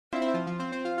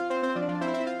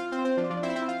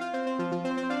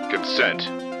Consent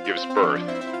gives birth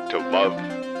to love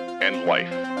and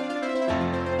life.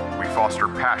 We foster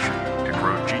passion to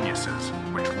grow geniuses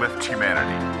which lift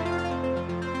humanity.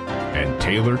 And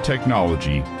tailor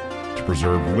technology to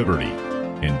preserve liberty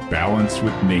in balance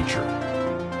with nature.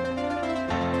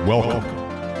 Welcome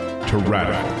to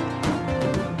Radical.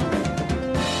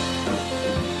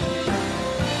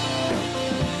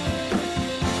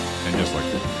 And just like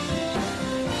that,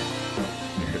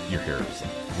 your hair is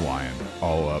flying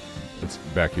all up. It's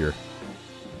back here.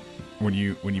 When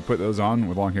you put those on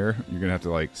with long hair, you're gonna have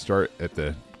to like start at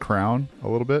the crown a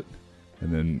little bit,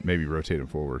 and then maybe rotate them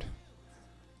forward,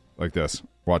 like this.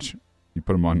 Watch, you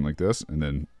put them on like this, and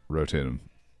then rotate them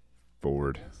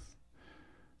forward.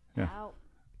 Yeah, Ow.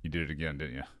 You did it again,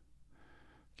 didn't you?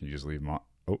 Can you just leave them on?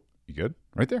 Oh, you good?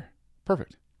 Right there,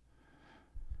 perfect.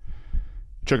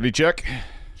 Chuckity check.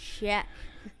 Check.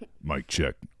 Mic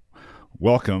check.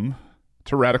 Welcome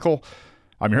to Radical.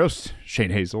 I'm your host, Shane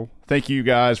Hazel. Thank you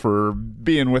guys for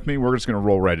being with me. We're just going to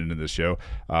roll right into this show.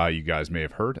 You guys may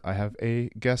have heard I have a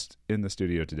guest in the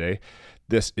studio today.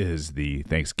 This is the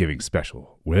Thanksgiving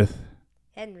special with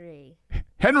Henry.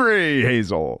 Henry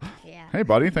Hazel. Yeah. Hey,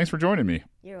 buddy. Thanks for joining me.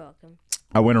 You're welcome.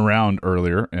 I went around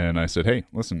earlier and I said, hey,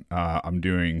 listen, I'm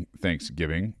doing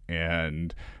Thanksgiving.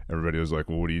 And everybody was like,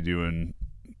 well, what are you doing?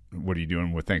 What are you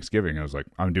doing with Thanksgiving? I was like,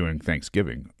 I'm doing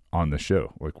Thanksgiving on the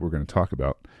show. Like, we're going to talk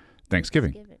about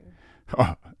Thanksgiving.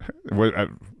 Oh,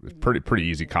 pretty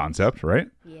easy concept, right?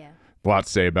 Yeah. A lot to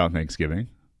say about Thanksgiving.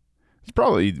 It's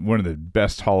probably one of the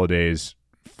best holidays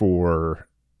for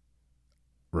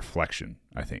reflection,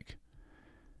 I think.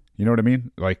 You know what I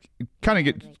mean? Like, kind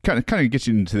of gets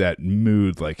you into that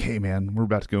mood. Like, hey, man, we're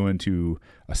about to go into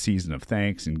a season of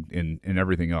thanks and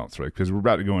everything else, right? Because we're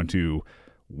about to go into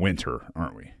winter,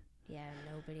 aren't we? Yeah.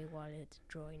 Nobody wanted to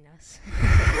join us.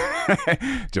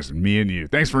 Just me and you.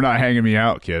 Thanks for not hanging me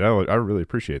out, kid. I really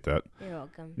appreciate that. You're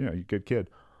welcome. Yeah, you good kid.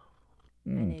 I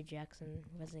knew Jackson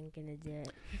wasn't gonna do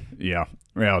it. Yeah.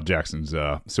 Well, Jackson's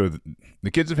so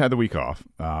the kids have had the week off.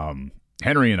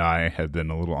 Henry and I have been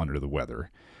a little under the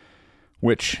weather,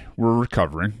 which we're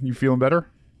recovering. You feeling better?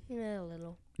 Yeah, a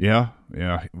little. Yeah.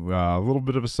 A little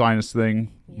bit of a sinus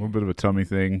thing, a little bit of a tummy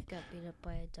thing. Got beat up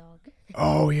by a dog.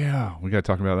 Oh yeah, we got to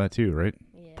talk about that too, right?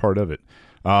 Yeah. Part of it.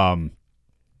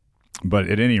 But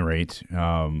at any rate,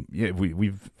 yeah,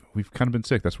 we've kind of been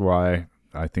sick. That's why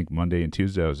I think Monday and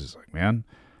Tuesday I was just like, man,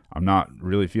 I'm not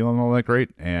really feeling all that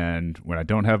great. And when I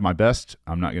don't have my best,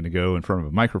 I'm not going to go in front of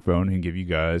a microphone and give you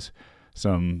guys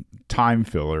some time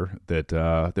filler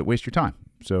that waste your time.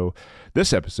 So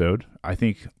this episode, I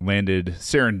think, landed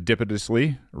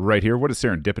serendipitously right here. What does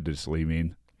serendipitously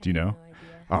mean? Do you know? No idea.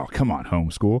 Oh, come on,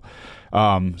 homeschool.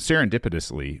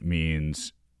 Serendipitously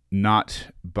means not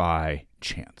by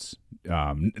chance.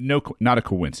 No, not a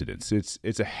coincidence.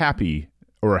 It's a happy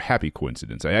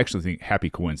coincidence. I actually think happy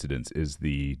coincidence is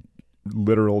the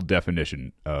literal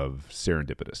definition of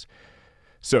serendipitous.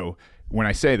 So when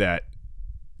I say that,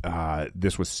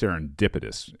 this was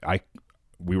serendipitous.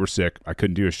 We were sick. I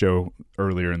couldn't do a show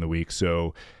earlier in the week.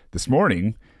 So this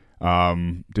morning,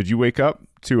 did you wake up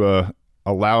to a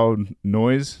loud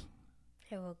noise?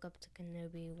 I woke up to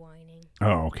Kenobi whining.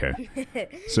 Oh, okay.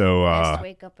 So Best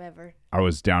wake up ever. I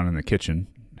was down in the kitchen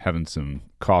having some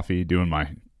coffee, doing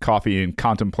my coffee in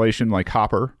contemplation like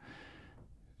Hopper.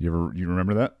 You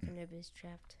remember that? Kenobi's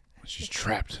trapped. She's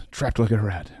trapped like a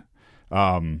rat.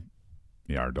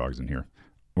 Yeah, our dog's in here.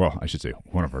 Well, I should say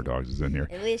one of our dogs is in here.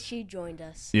 At least she joined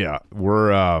us. Yeah,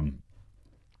 we're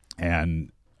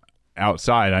and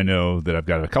outside I know that I've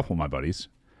got a couple of my buddies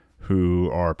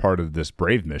who are part of this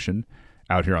brave mission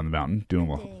out here on the mountain do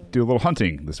a little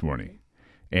hunting this morning.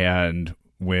 And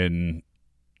when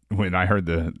I heard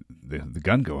the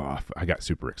gun go off, I got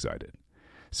super excited.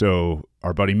 So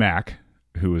our buddy Mac,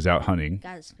 who was out hunting,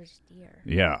 Got his first deer.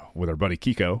 yeah, with our buddy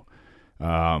Kiko,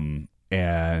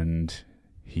 and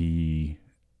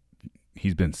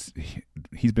he's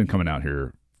been coming out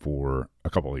here for a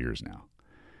couple of years now.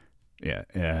 Yeah,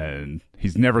 and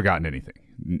he's never gotten anything.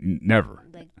 Never.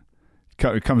 Like,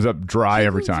 It comes up dry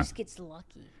every time. Just gets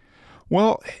lucky.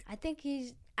 Well, I think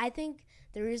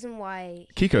the reason why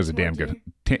Kiko's a damn good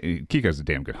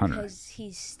hunter. because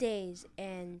he stays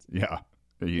and Yeah,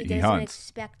 he he doesn't hunts,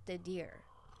 expect the deer.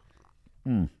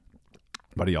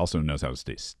 but he also knows how to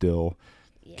stay still.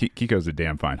 Yeah. Kiko's a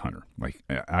damn fine hunter. Like,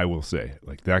 I will say,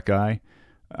 like, that guy.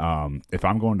 If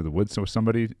I'm going to the woods with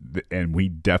somebody and we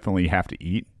definitely have to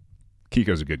eat,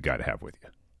 Kiko's a good guy to have with you.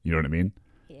 You know what I mean?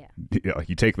 Yeah. Like,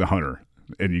 you take the hunter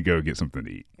and you go get something to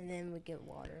eat. And then we get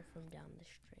water from down the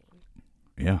stream.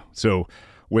 Yeah. So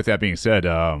with that being said,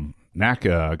 Mac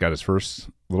got his first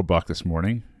little buck this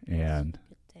morning, and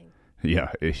Good thing.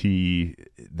 Yeah,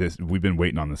 we've been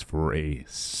waiting on this for a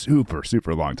super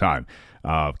super long time.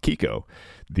 Kiko,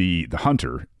 the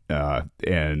hunter,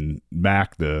 and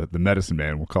Mac, the medicine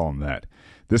man, we'll call him that.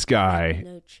 This guy,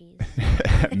 No cheese.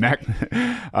 Mac,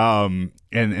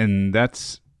 and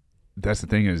that's the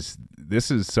thing is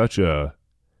this is such a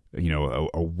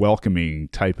a welcoming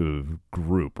type of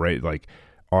group, right? Like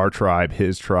our tribe,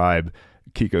 his tribe,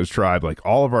 Kiko's tribe, like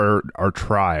all of our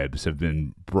tribes have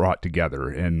been brought together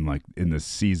and like in this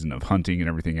season of hunting and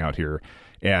everything out here.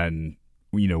 And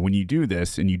when you do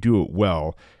this and you do it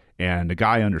well, and the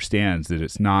guy understands that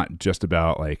it's not just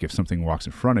about like if something walks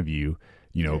in front of you,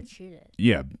 Don't shoot it.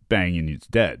 yeah, bang and it's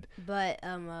dead. But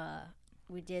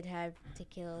we did have to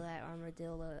kill that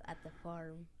armadillo at the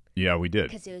farm Yeah, we did.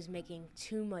 because it was making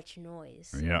too much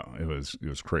noise. Yeah, it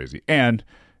was crazy, and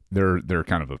they're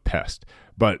kind of a pest.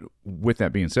 But with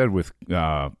that being said, with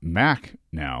Mac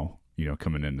now,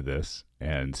 coming into this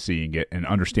and seeing it and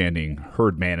understanding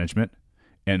herd management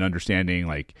and understanding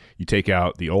like you take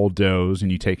out the old does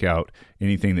and you take out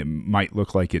anything that might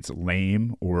look like it's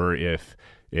lame or if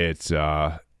it's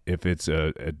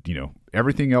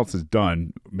everything else is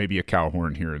done, maybe a cow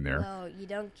horn here and there. Well, you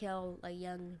don't kill a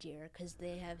young deer because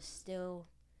they have still.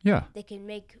 Yeah. They can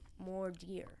make more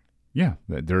deer. Yeah,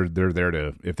 they're there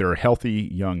to if they're a healthy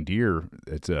young deer.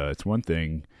 It's one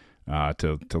thing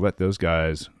to let those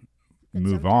guys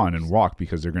move on and walk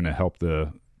because they're going to help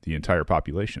the entire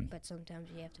population. But sometimes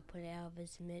you have to put it out of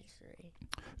its misery.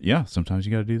 Yeah, sometimes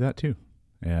you got to do that too,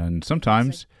 and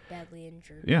sometimes badly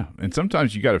injured. Yeah, and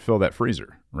sometimes you got to fill that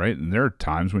freezer, right? And there are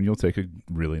times when you'll take a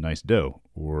really nice doe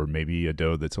or maybe a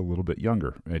doe that's a little bit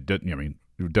younger. It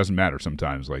doesn't matter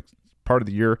sometimes. Like part of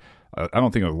the year, I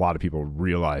don't think a lot of people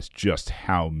realize just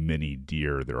how many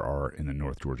deer there are in the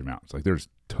North Georgia mountains. Like there's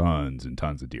tons and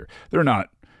tons of deer. They're not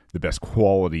the best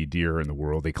quality deer in the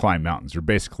world. They climb mountains. They're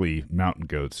basically mountain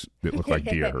goats that look like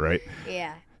deer, right?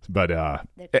 Yeah. But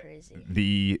they're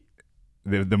crazy.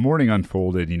 The morning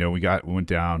unfolded. We went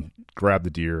down, grabbed the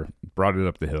deer, brought it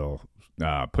up the hill,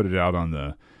 put it out on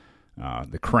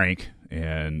the crank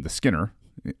and the skinner.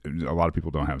 A lot of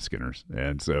people don't have skinners,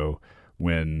 and so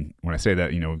when I say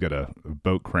that, we've got a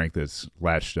boat crank that's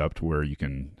latched up to where you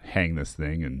can hang this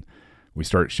thing, and we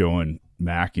start showing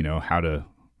Mac, how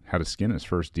to skin his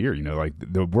first deer. Like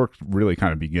the work really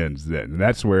kind of begins then, and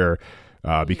that's where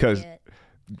because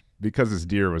this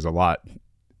deer was a lot.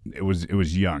 It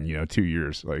was young, 2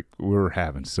 years. Like we were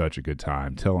having such a good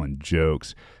time telling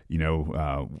jokes,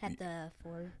 At the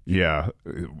ford. Yeah.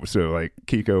 So like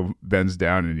Kiko bends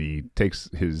down and he takes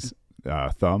his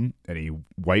thumb and he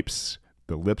wipes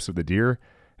the lips of the deer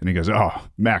and he goes, "Oh,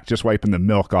 Mac, just wiping the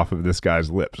milk off of this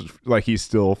guy's lips." Like he's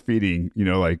still feeding,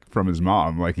 like from his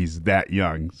mom, like he's that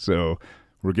young. So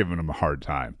we're giving him a hard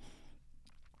time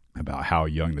about how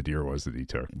young the deer was that he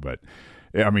took. But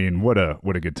I mean, what a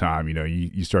good time.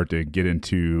 You start to get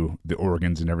into the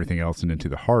organs and everything else and into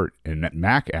the heart. And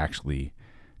Mac actually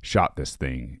shot this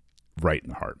thing right in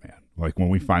the heart, man. Like when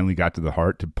we finally got to the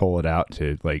heart to pull it out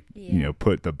to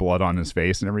put the blood on his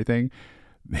face and everything,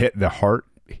 hit the heart,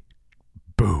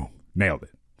 boom, nailed it.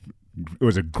 It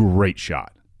was a great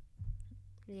shot.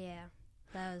 Yeah,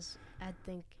 I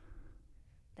think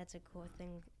that's a cool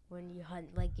thing when you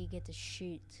hunt, like you get to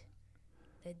shoot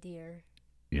the deer.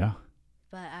 Yeah.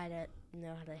 But I don't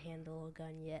know how to handle a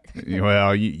gun yet.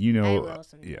 Well, you know, I will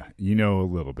someday. Yeah, you know a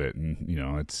little bit, and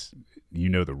it's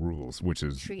the rules, which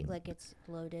is Treat like it's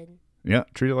loaded. Yeah,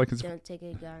 treat it like it's. Don't take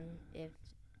a gun if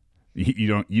You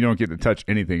don't get to touch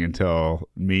anything until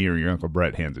me or your Uncle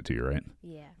Brett hands it to you, right?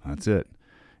 Yeah. That's it.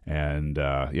 And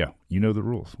you know the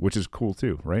rules, which is cool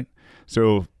too, right?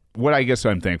 So what I guess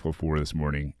I'm thankful for this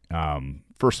morning,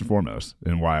 first and foremost,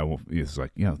 and why it's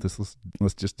like,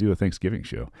 let's just do a Thanksgiving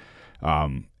show,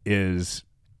 is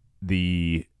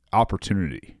the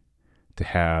opportunity to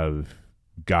have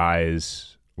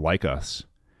guys like us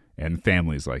and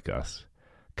families like us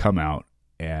come out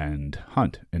and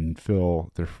hunt and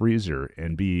fill their freezer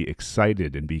and be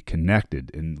excited and be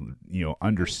connected and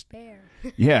understand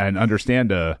and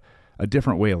understand a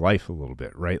different way of life a little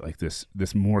bit, right? Like this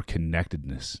more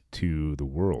connectedness to the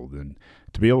world, and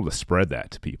to be able to spread that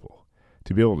to people,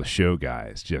 to be able to show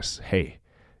guys just, hey,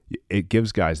 it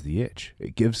gives guys the itch.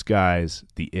 It gives guys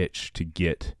the itch to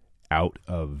get out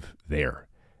of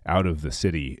the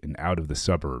city and out of the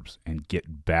suburbs and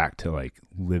get back to like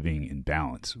living in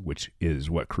balance, which is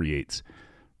what creates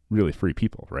really free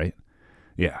people, right?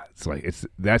 Yeah, it's like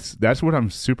that's what I'm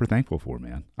super thankful for,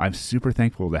 man. I'm super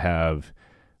thankful to have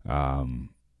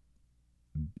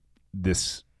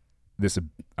this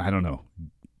I don't know,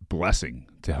 blessing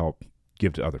to help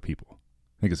give to other people.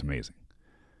 I think it's amazing.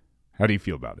 How do you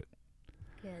feel about it?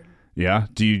 Yeah.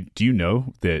 Do you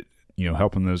know that,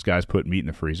 helping those guys put meat in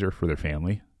the freezer for their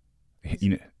family? You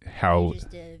know how, You just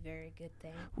did a very good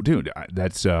thing. dude,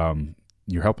 that's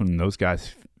you're helping those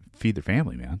guys feed their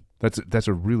family, man. That's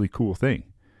a really cool thing.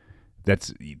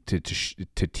 That's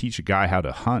to teach a guy how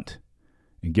to hunt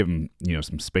and give him,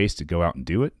 some space to go out and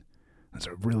do it. That's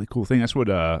a really cool thing. That's what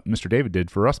Mr. David did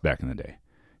for us back in the day.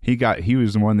 He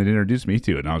was the one that introduced me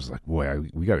to it, and I was like, boy,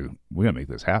 we gotta make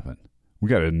this happen. We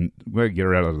gotta get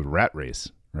her out of the rat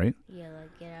race, right? Yeah,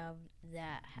 like get out of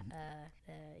that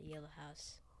the yellow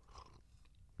house.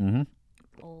 Mm-hmm.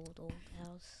 Old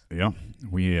house. Yeah,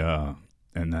 we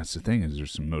and that's the thing, is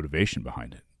there's some motivation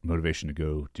behind it. Motivation to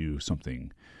go do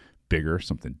something bigger,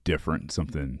 something different,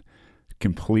 something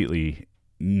completely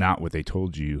not what they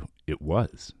told you it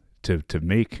was. To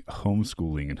make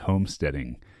homeschooling and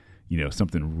homesteading,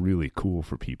 something really cool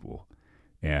for people,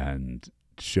 and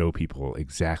show people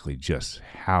exactly just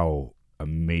how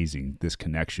amazing this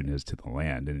connection is to the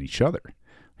land and each other,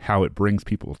 how it brings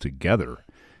people together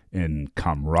in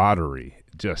camaraderie.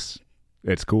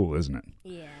 It's cool, isn't it?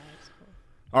 Yeah, it's cool.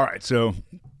 All right, so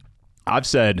I've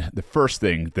said the first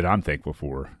thing that I'm thankful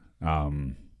for.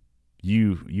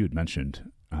 You had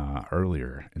mentioned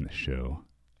earlier in the show.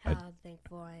 How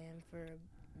thankful I am for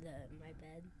my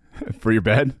bed. For your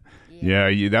bed? Yeah.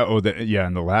 Yeah,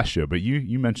 in the last show. But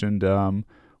you mentioned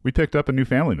we picked up a new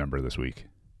family member this week.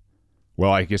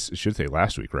 Well, I guess I should say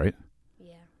last week, right?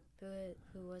 Yeah.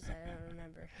 Who was that? I don't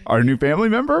remember. Our new family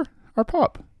member? Our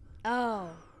pup. Oh,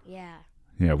 yeah.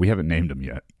 Yeah, we haven't named him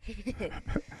yet.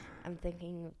 I'm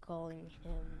thinking of calling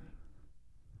him.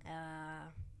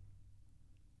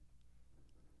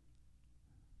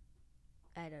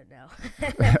 I don't know.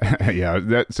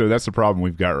 Yeah, so that's the problem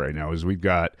we've got right now, is we've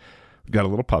got a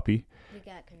little puppy. We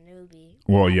got Kenobi.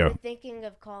 Well, yeah. I'm thinking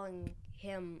of calling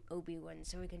him Obi-Wan,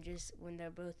 so we can just, when they're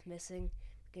both missing,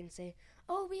 we can say,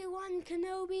 Obi-Wan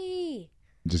Kenobi!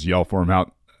 Just yell for him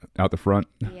out the front.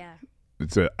 Yeah.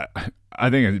 I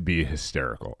think it'd be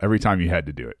hysterical every time you had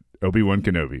to do it. Obi-Wan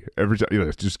Kenobi. Every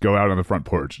time, just go out on the front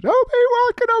porch.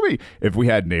 Obi-Wan Kenobi! If we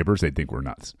had neighbors, they'd think we're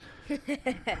nuts.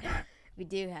 We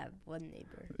do have one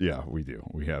neighbor. Yeah, we do.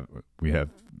 We have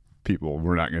people.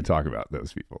 We're not going to talk about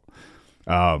those people.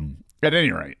 At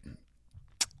any rate,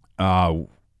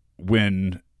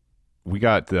 when we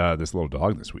got this little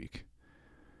dog this week,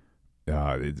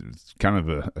 it's kind of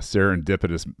a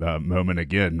serendipitous moment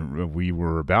again. We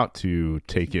were about to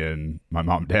take in my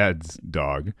mom and dad's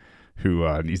dog,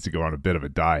 who needs to go on a bit of a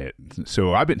diet.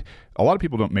 So a lot of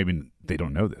people don't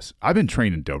know this. I've been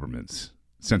training Dobermans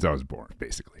since I was born,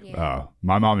 basically. Yeah.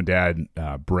 My mom and dad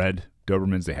bred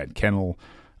Dobermans. They had kennel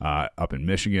up in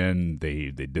Michigan. They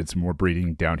did some more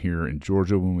breeding down here in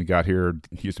Georgia when we got here.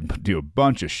 He used to do a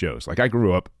bunch of shows. Like, I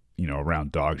grew up,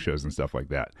 around dog shows and stuff like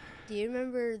that. Do you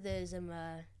remember those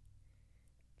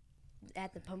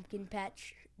at the pumpkin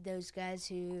patch, those guys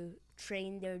who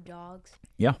trained their dogs?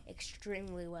 Yeah.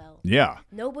 Extremely well. Yeah.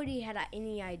 Nobody had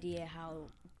any idea how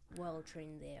well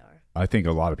trained they are. I think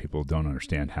a lot of people don't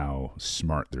understand how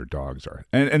smart their dogs are.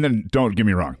 And then don't get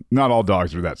me wrong, not all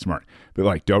dogs are that smart. But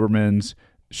like Dobermans,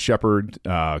 Shepherd,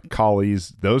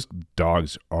 Collies, those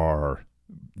dogs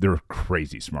they're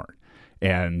crazy smart.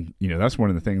 And, that's one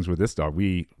of the things with this dog.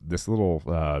 This little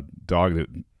dog that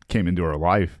came into our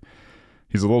life,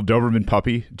 he's a little Doberman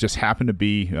puppy, just happened to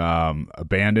be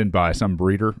abandoned by some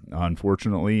breeder,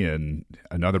 unfortunately, and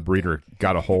another breeder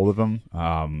got a hold of him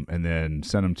and then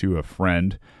sent him to a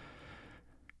friend.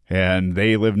 And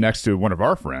they live next to one of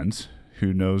our friends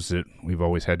who knows that we've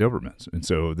always had Dobermans. And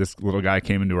so this little guy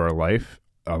came into our life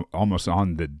almost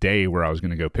on the day where I was going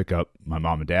to go pick up my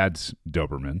mom and dad's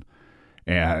Doberman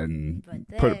and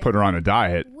put her on a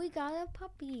diet. We got a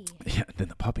puppy. Yeah, then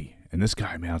the puppy. And this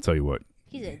guy, man, I'll tell you what.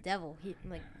 He's a devil. He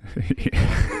gets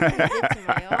to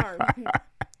my arm.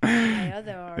 My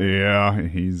other arm. Yeah,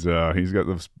 he's got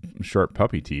those sharp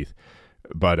puppy teeth.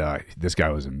 But this guy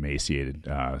was emaciated.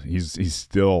 He's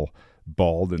still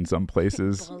bald in some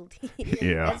places. Baldy.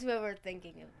 Yeah. That's what we're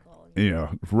thinking of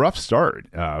calling. Rough start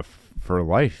for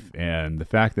life. And the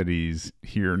fact that he's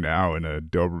here now in a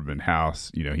Doberman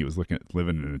house, he was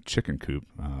living in a chicken coop.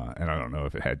 And I don't know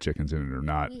if it had chickens in it or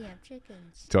not. We have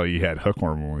chickens. Tell you had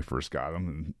hookworm when we first got him.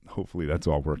 And hopefully that's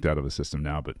all worked out of the system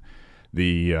now. But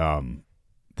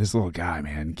this little guy,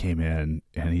 man, came in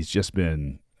and he's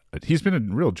been a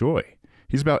real joy.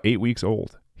 He's about 8 weeks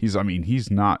old. He's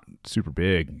not super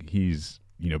big. He's,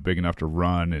 big enough to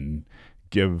run and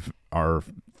give our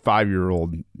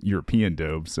 5-year-old European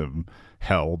dobe some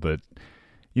hell, but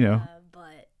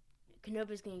But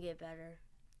Kenobi's going to get better.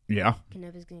 Yeah.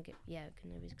 Kenobi's gonna get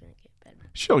better.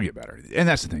 She'll get better. And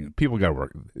that's the thing. People got to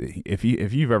work. If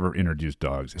you've ever introduced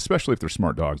dogs, especially if they're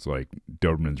smart dogs like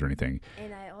Dobermans or anything.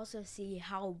 And I also see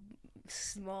how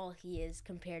small he is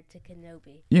compared to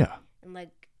Kenobi. Yeah. And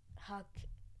like Huck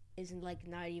isn't like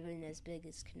not even as big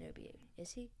as Kenobi,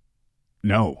 is he?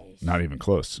 No, not even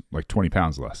close. Like 20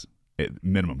 pounds less.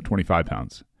 Minimum 25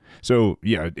 pounds. So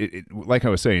yeah, like I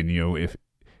was saying, if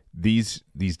these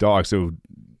dogs, so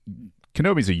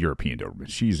Kenobi's a European Doberman.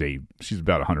 She's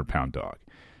about 100-pound dog,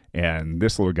 and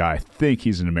this little guy, I think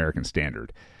he's an American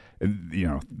Standard.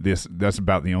 And that's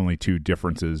about the only two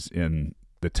differences in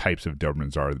the types of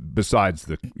Dobermans are, besides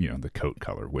the coat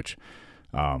color, which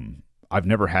I've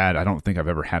never had. I don't think I've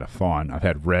ever had a fawn. I've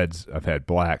had reds, I've had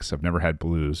blacks, I've never had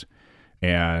blues.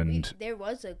 And there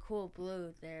was a cool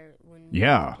blue there when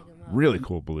yeah, we picked him up. really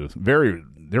cool blue.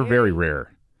 They're very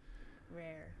rare.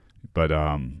 Rare. But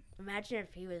imagine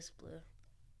if he was blue.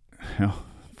 Well,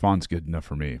 fawn's good enough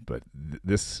for me. But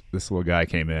this little guy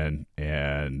came in,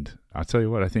 and I'll tell you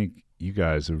what, I think you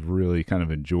guys have really kind of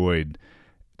enjoyed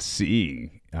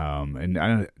seeing.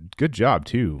 And good job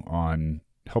too on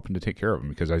helping to take care of him,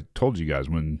 because I told you guys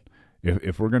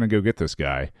if we're gonna go get this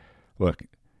guy, look.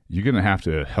 You're going to have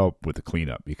to help with the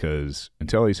cleanup, because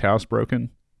until he's housebroken,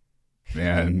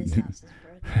 and This house is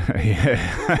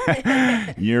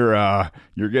broken. yeah,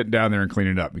 you're getting down there and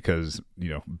cleaning it up, because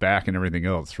back and everything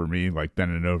else for me, like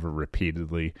bending over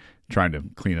repeatedly trying to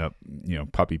clean up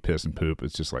puppy piss and poop,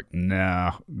 it's just like,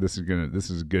 nah, this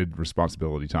is a good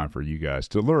responsibility time for you guys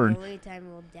to learn. The only time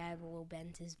Dad will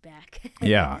bend his back.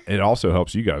 Yeah, it also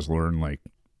helps you guys learn like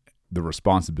the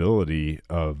responsibility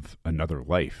of another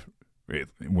life.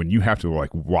 When you have to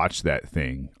like watch that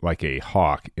thing like a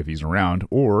hawk if he's around,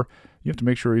 or you have to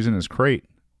make sure he's in his crate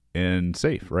and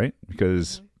safe, right?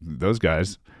 Because those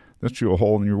guys, they'll chew a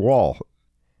hole in your wall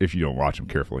if you don't watch them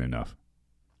carefully enough.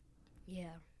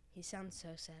 Yeah, he sounds so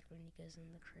sad when he goes in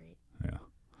the crate. Yeah.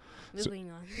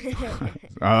 Moving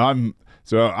on.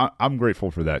 I'm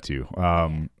grateful for that too.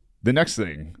 The next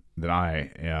thing that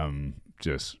I am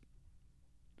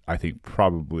I think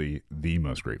probably the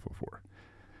most grateful for.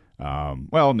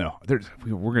 Well, no,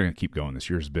 we're going to keep going. This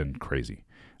year's been crazy.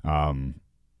 Yeah.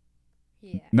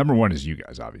 Number one is you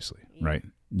guys, obviously, right?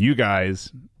 You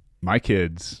guys, my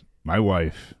kids, my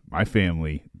wife, my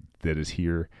family that is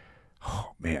here.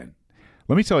 Oh, man.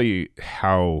 Let me tell you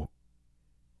how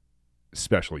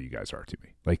special you guys are to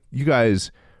me. Like, you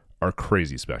guys are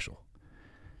crazy special.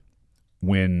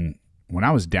 When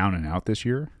I was down and out this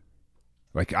year,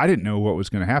 like, I didn't know what was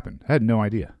going to happen. I had no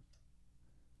idea.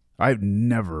 I've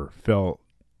never felt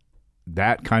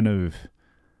that kind of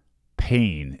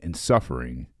pain and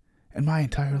suffering in my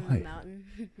entire On the life. mountain.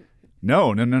 No.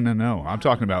 I'm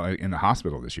talking about like, in the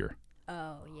hospital this year.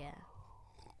 Oh yeah.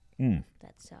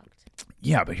 That sucked.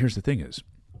 Yeah, but here's the thing is,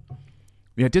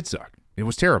 yeah, it did suck. It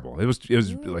was terrible. It was You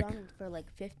were like gone for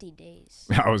like 50 days.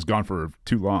 I was gone for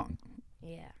too long.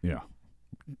 Yeah. Yeah,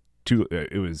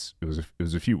 it was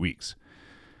a few weeks.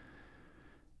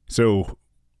 So.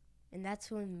 And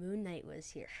that's when Moon Knight was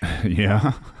here.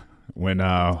 Yeah, when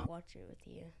To watch it with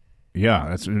you. yeah,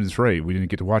 that's right. We didn't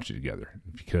get to watch it together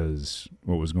because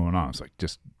what was going on. I was like,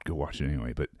 just go watch it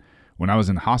anyway. But when I was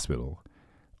in the hospital,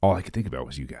 all I could think about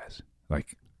was you guys.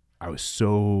 Like,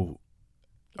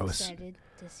 Excited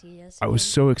to see us. I was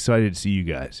so excited to see you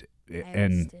guys.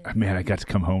 And was too. man, I got to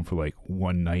come home for like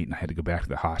one night, and I had to go back to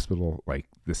the hospital like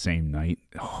the same night.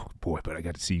 Oh boy, but I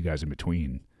got to see you guys in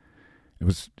between. It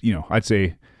was, I'd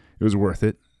say it was worth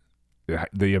it.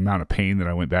 The amount of pain that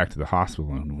I went back to the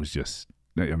hospital and was just,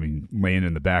 laying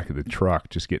in the back of the truck,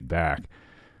 just getting back.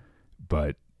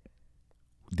 But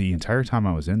the entire time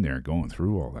I was in there going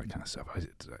through all that kind of stuff,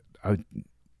 I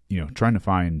trying to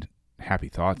find happy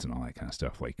thoughts and all that kind of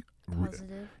stuff. Like,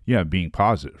 Positive. Yeah, being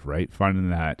positive, right? Finding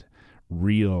that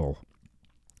real,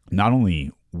 not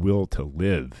only will to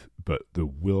live, but the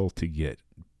will to get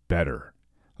better,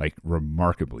 like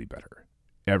remarkably better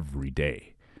every day.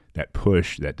 That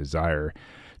push, that desire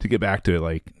to get back to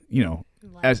like,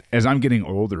 Life. as I'm getting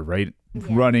older, right? Yeah.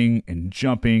 Running and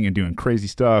jumping and doing crazy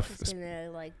stuff. It's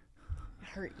gonna like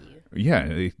hurt you. Yeah,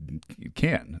 it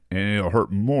can. And it'll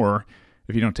hurt more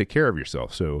if you don't take care of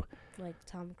yourself. So Like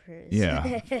Tom Cruise.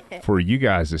 yeah, for you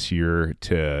guys this year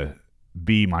to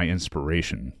be my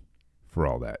inspiration for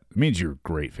all that. It means you're a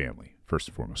great family, first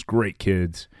and foremost. Great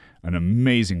kids, an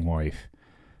amazing wife.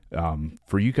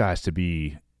 For you guys to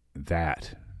be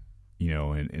that,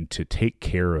 and to take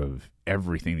care of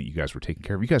everything that you guys were taking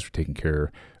care of. You guys were taking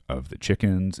care of the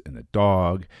chickens and the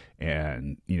dog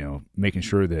and, making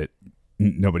sure that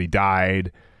nobody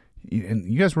died.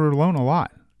 And you guys were alone a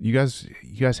lot. You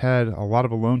guys had a lot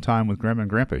of alone time with Grandma and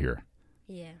Grandpa here.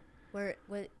 Yeah. Were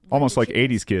Almost the like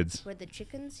chickens- 80s kids. Were the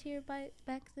chickens here back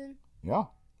then? Yeah.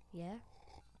 Yeah.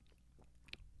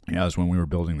 Yeah, it was when we were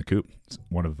building the coop.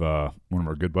 One of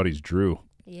our good buddies, Drew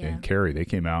Yeah. and Carrie, they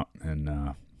came out and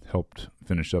helped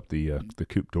finish up the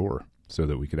coop door so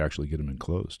that we could actually get them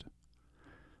enclosed.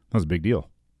 That was a big deal.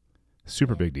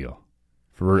 Super Yeah. big deal.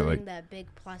 For Putting like, that big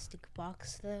plastic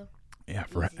box though. yeah,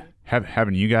 for Easy.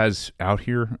 having you guys out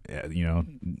here,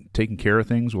 taking care of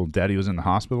things while Daddy was in the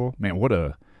hospital. Man, what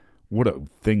a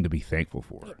thing to be thankful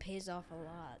for. It pays off a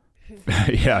lot.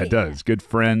 Yeah, it does. Good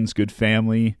friends, good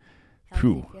family. Healthy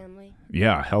Phew. family.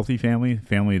 Yeah, healthy family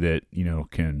that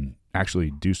can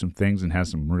actually do some things and has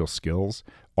some real skills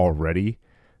already.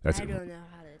 That's I don't know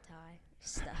how to tie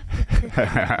stuff.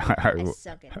 I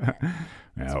suck at that.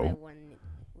 That's No. my one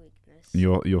weakness.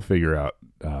 You'll figure out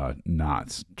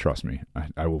knots. Trust me.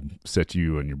 I will set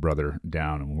you and your brother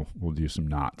down and we'll do some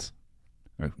knots.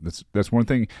 That's one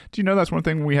thing. Do you know that's one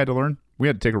thing we had to learn? We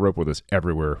had to take a rope with us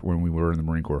everywhere when we were in the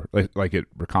Marine Corps, like at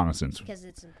reconnaissance. Because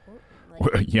it's important.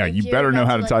 Yeah, if you you're better know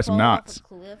about how to tie some fall off knots. a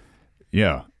cliff,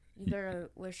 Yeah. you better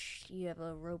wish you have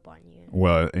a rope on you.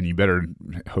 Well, and you better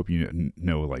hope you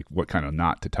know like what kind of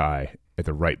knot to tie at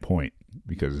the right point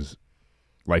because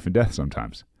life and death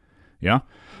sometimes. Yeah.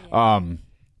 Yeah.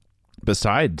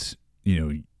 Besides,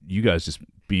 you guys just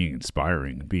being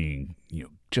inspiring, being,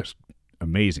 just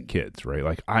amazing kids, right?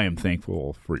 Like I am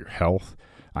thankful for your health.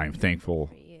 I am thankful.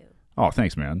 For you. Oh,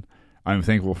 thanks, man. I'm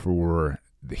thankful for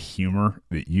the humor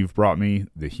that you've brought me,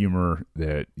 the humor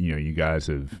that, you guys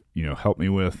have, helped me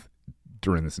with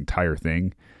during this entire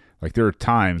thing. Like there are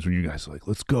times when you guys are like,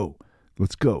 let's go.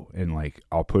 And like,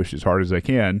 I'll push as hard as I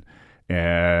can.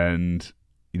 And,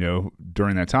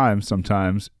 during that time,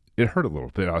 sometimes it hurt a little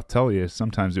bit. I'll tell you,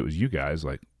 sometimes it was you guys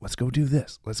like, let's go do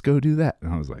this. Let's go do that.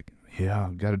 And I was like, yeah,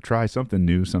 I've got to try something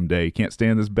new someday. Can't stay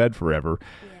in this bed forever.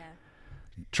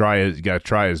 Yeah. You got to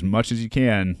try as much as you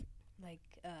can. Like,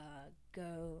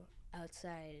 go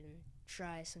outside and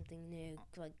try something new.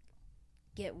 Like,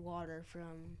 get water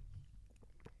from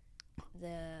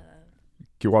the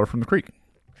Get water from the creek.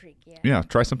 creek. Yeah. Yeah,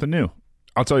 try something new.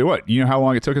 I'll tell you what. You know how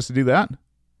long it took us to do that?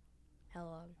 How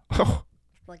long? Oh,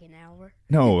 Like an hour?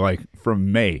 no, like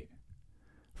from May.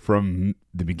 From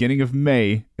the beginning of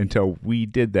May until we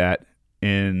did that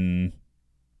in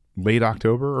late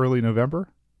October, early November.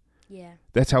 Yeah.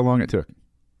 That's how long it took.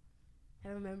 I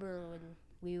remember when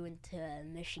we went to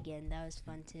Michigan. That was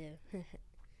fun too.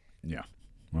 Yeah.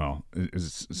 Well,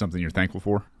 is it something you're thankful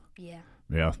for? Yeah.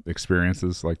 Yeah,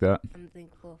 experiences like that. I'm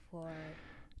thankful for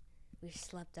we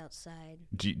slept outside.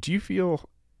 Do you feel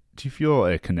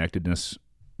a connectedness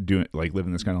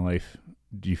living this kind of life?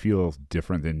 Do you feel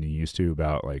different than you used to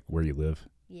about like where you live?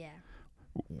 Yeah.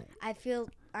 I feel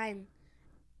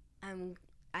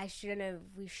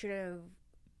we should have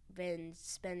been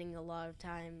spending a lot of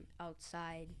time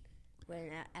outside when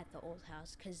at the old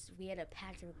house because we had a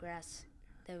patch of grass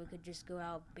that we could just go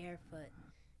out barefoot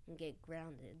and get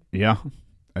grounded. Yeah.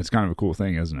 It's kind of a cool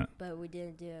thing, isn't it? But we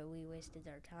didn't do it. We wasted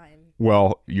our time.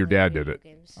 Well, your playing dad did video it.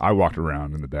 games. I walked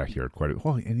around in the backyard quite a bit.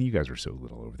 Well, and you guys are so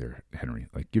little over there, Henry.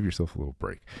 Like, give yourself a little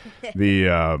break.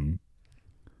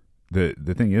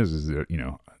 The thing is that,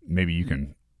 maybe you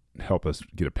can help us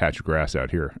get a patch of grass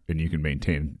out here and you can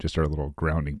maintain just our little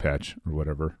grounding patch or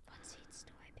whatever. What seeds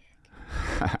do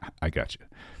I pick? I got you.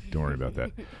 Don't worry about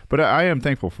that. But I am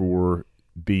thankful for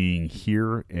being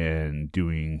here and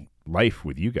doing life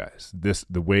with you guys.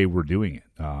 The way we're doing it.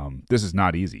 This is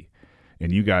not easy.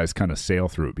 And you guys kind of sail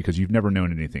through it because you've never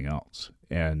known anything else.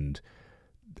 And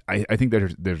I think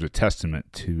that there's a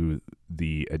testament to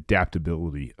the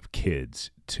adaptability of kids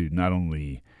to not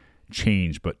only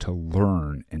change, but to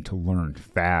learn and to learn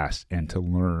fast and to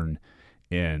learn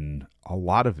in a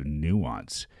lot of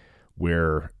nuance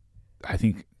where I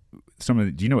think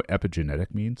do you know what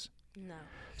epigenetic means? No.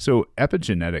 So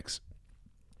epigenetics,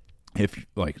 if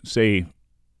like say,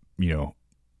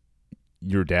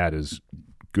 your dad is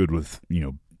good with,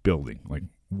 building, like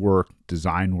work,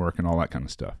 design work and all that kind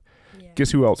of stuff. Yeah.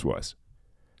 Guess who else was?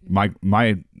 My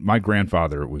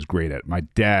grandfather was great at it. My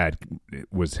dad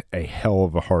was a hell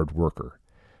of a hard worker,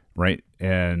 right?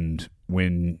 And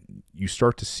when you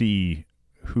start to see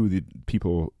who the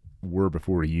people were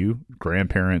before you,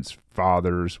 grandparents,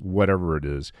 fathers, whatever it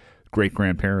is,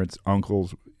 great-grandparents,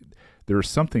 uncles, there's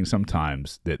something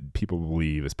sometimes that people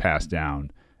believe is passed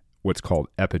down what's called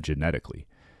epigenetically,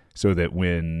 so that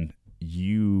when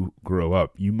you grow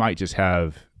up, you might just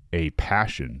have a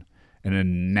passion and a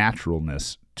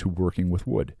naturalness to working with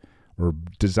wood or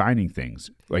designing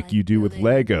things like you do with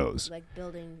building- Legos. Like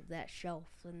building that shelf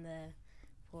in the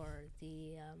for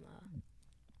the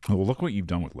Well, look what you've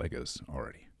done with Legos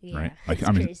already. yeah, Right? it's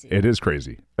crazy. It is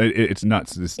crazy. It's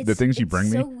nuts. The things you bring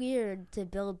It's so me. weird to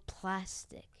build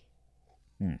plastic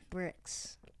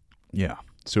bricks. Yeah.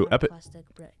 So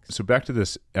Plastic bricks. So back to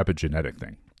this epigenetic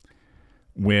thing.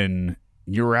 When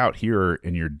you're out here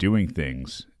and you're doing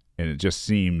things and it just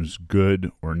seems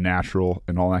good or natural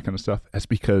and all that kind of stuff, that's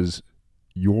because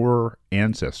your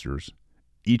ancestors,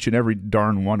 each and every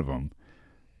darn one of them,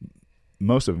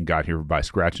 most of them got here by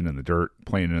scratching in the dirt,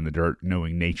 playing in the dirt,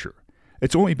 knowing nature.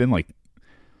 It's only been like,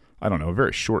 I don't know, a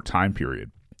very short time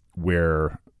period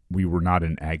where we were not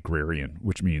an agrarian,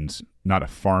 which means not a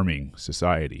farming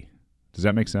society. Does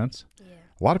that make sense? Yeah.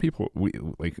 A lot of people,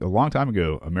 like a long time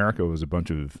ago, America was a bunch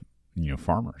of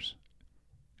farmers.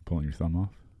 Pulling your thumb off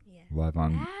live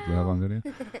on video.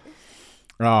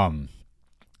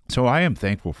 So I am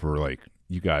thankful for like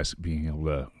you guys being able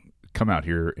to come out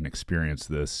here and experience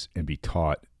this and be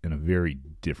taught in a very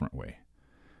different way.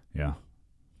 Yeah,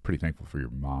 pretty thankful for your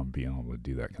mom being able to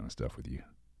do that kind of stuff with you.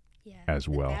 Yeah. As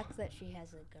well. The fact that she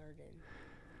has a garden.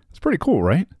 It's pretty cool,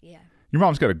 right? Yeah. Your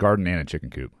mom's got a garden and a chicken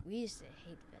coop. We used to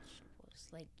hate vegetables.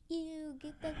 Like, ew,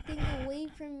 get that thing away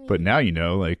from me. But now you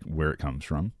know like where it comes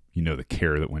from. You know the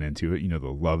care that went into it. You know the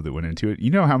love that went into it. You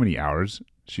know how many hours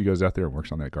she goes out there and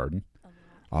works on that garden?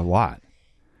 A lot.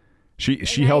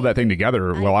 She held that thing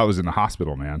together while I was in the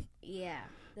hospital, man. Yeah.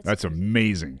 That's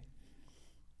amazing.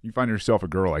 You find yourself a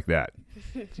girl like that.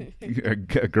 a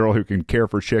girl who can care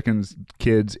for chickens,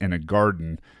 kids, and a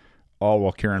garden, all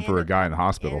while caring for a guy in the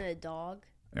hospital. And a dog.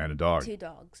 And a dog. 2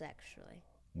 dogs, actually.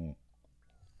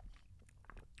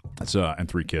 That's and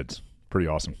 3 kids. Pretty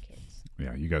awesome. 3 kids.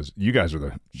 Yeah, you guys are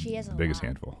the She has a biggest lot.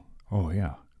 handful. Oh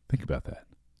yeah, think about that.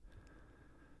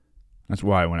 That's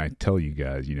why when I tell you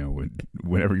guys,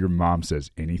 whenever your mom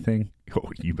says anything,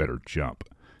 you better jump.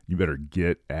 You better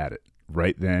get at it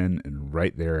right then and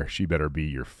right there. She better be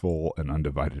your full and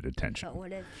undivided attention. But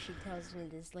what if she tells me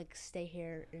this, like, stay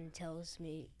here and tells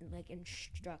me, like,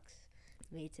 instructs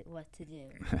me to what to do?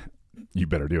 You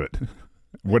better do it.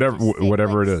 Like,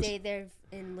 whatever it is. Stay there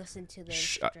and listen to the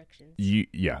instructions.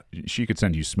 Yeah, she could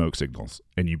send you smoke signals,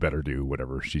 and you better do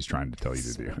whatever she's trying to tell you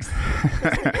to do.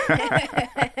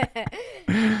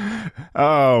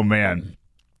 Oh man,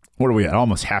 what are we at?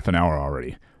 Almost half an hour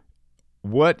already.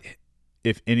 What,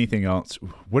 if anything else?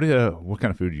 What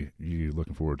kind of food you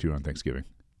looking forward to on Thanksgiving?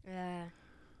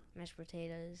 Mashed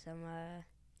potatoes.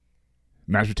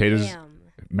 Mashed potatoes. Ham.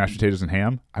 Mashed potatoes and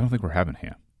ham. I don't think we're having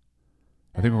ham.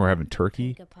 I think we're having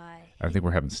turkey. Pumpkin pie. I think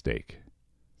we're having steak.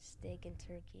 Steak and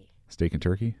turkey. Steak and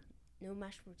turkey? No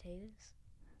mashed potatoes?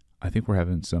 I think we're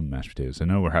having some mashed potatoes. I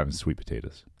know we're having sweet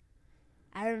potatoes.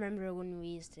 I remember when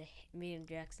me and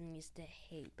Jackson used to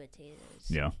hate potatoes.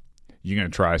 Yeah. You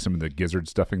going to try some of the gizzard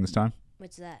stuffing this time?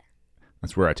 What's that?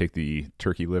 That's where I take the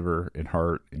turkey liver and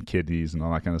heart and kidneys and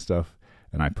all that kind of stuff,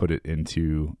 and I put it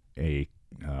into a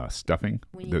stuffing,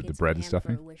 the bread and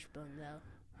stuffing. For a wishbone,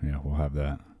 though. Yeah, we'll have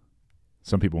that.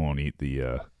 Some people won't eat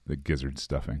the gizzard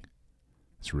stuffing.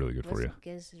 It's really good for you.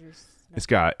 It's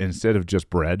got, instead of just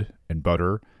bread and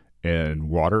butter and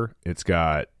water, it's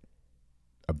got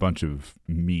a bunch of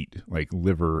meat, like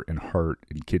liver and heart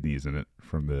and kidneys in it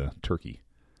from the turkey.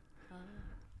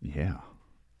 Yeah.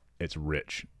 It's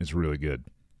rich. It's really good.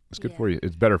 It's good for you.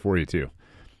 It's better for you, too.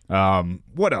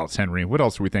 What else, Henry? What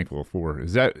else are we thankful for? You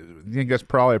think that's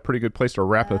probably a pretty good place to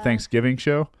wrap a Thanksgiving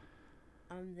show?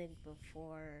 I'm thankful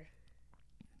for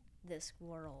this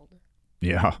world.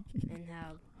 Yeah. And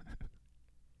how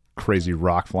crazy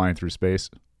rock flying through space.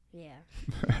 Yeah.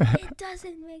 It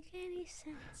doesn't make any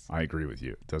sense. I agree with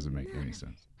you. It doesn't make any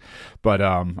sense. But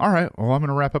all right. Well, I'm going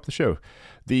to wrap up the show.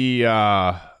 The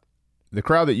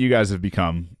crowd that you guys have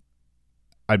become,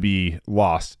 I'd be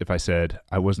lost if I said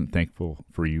I wasn't thankful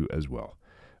for you as well.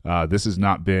 This has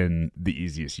not been the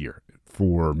easiest year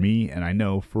for me, and I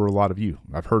know for a lot of you.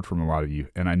 I've heard from a lot of you,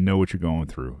 and I know what you're going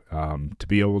through. To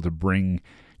be able to bring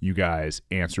you guys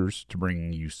answers, to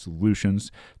bring you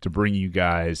solutions, to bring you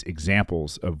guys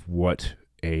examples of what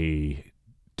a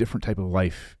different type of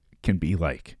life can be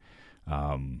like.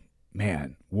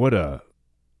 Man, what a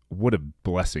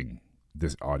blessing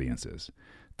this audience is.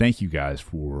 Thank you guys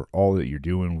for all that you're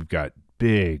doing. We've got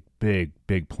big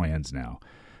plans now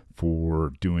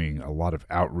for doing a lot of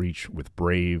outreach with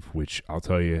Brave, which I'll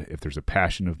tell you, if there's a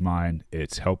passion of mine,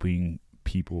 it's helping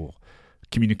people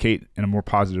communicate in a more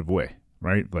positive way,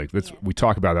 right? Like we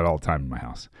talk about that all the time in my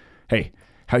house. Hey,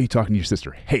 how are you talking to your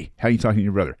sister? Hey, how are you talking to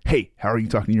your brother? Hey, how are you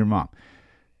talking to your mom?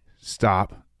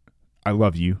 Stop. I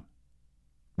love you.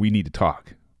 We need to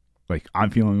talk. Like,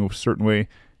 I'm feeling a certain way.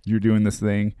 You're doing this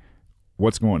thing.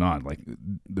 what's going on. Like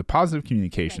the positive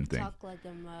communication thing. Talk like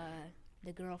I'm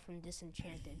the girl from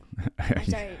Disenchanted. I'm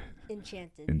sorry,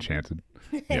 Enchanted. Enchanted.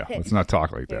 Yeah, let's not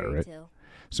talk like that, right? Tale.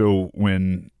 So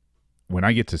when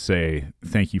I get to say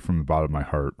thank you from the bottom of my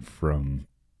heart from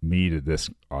me to this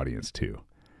audience too,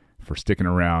 for sticking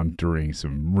around during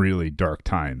some really dark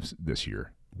times this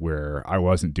year where I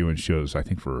wasn't doing shows, I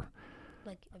think for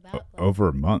over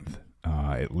a month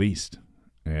at least.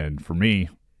 And for me,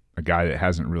 a guy that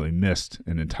hasn't really missed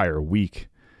an entire week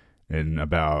in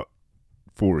about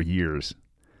 4 years,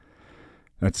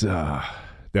 that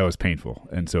was painful.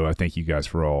 And so I thank you guys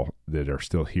for all that are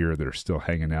still here, that are still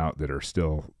hanging out, that are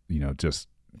still, just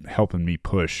helping me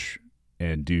push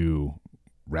and do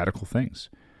radical things.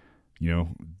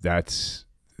 That's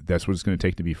what it's going to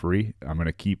take to be free. I'm going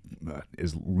to keep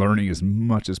learning as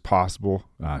much as possible,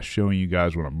 showing you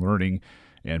guys what I'm learning,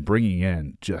 and bringing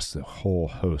in just a whole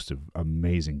host of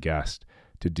amazing guests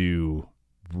to do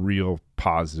real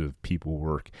positive people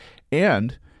work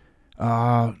and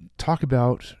talk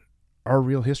about our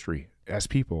real history as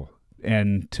people,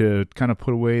 and to kind of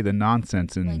put away the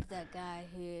nonsense and like that guy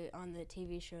who on the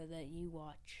TV show that you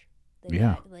watch.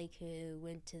 Yeah, guy, who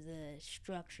went to the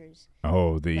structures.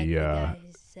 Oh, the guy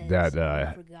who says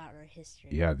we forgot our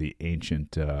history. Yeah, the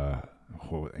ancient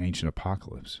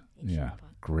apocalypse.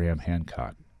 Graham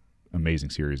Hancock.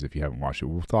 Amazing series. If you haven't watched it,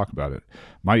 we'll talk about it.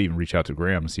 Might even reach out to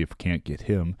Graham and see if we can't get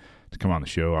him to come on the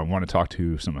show. I want to talk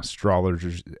to some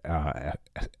astrologers.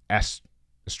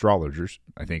 Astrologers,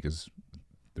 I think, is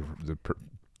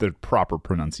the proper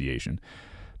pronunciation.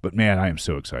 But man, I am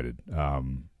so excited.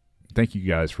 Thank you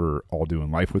guys for all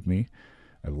doing life with me.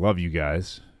 I love you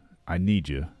guys. I need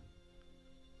you.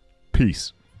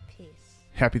 Peace. Peace.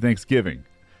 Happy Thanksgiving.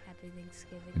 Happy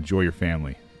Thanksgiving. Enjoy your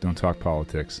family. Don't talk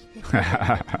politics. Talk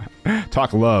love.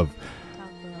 Talk love.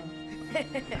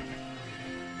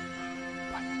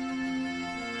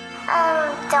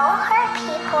 Don't hurt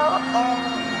people and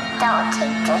don't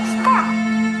take their stuff.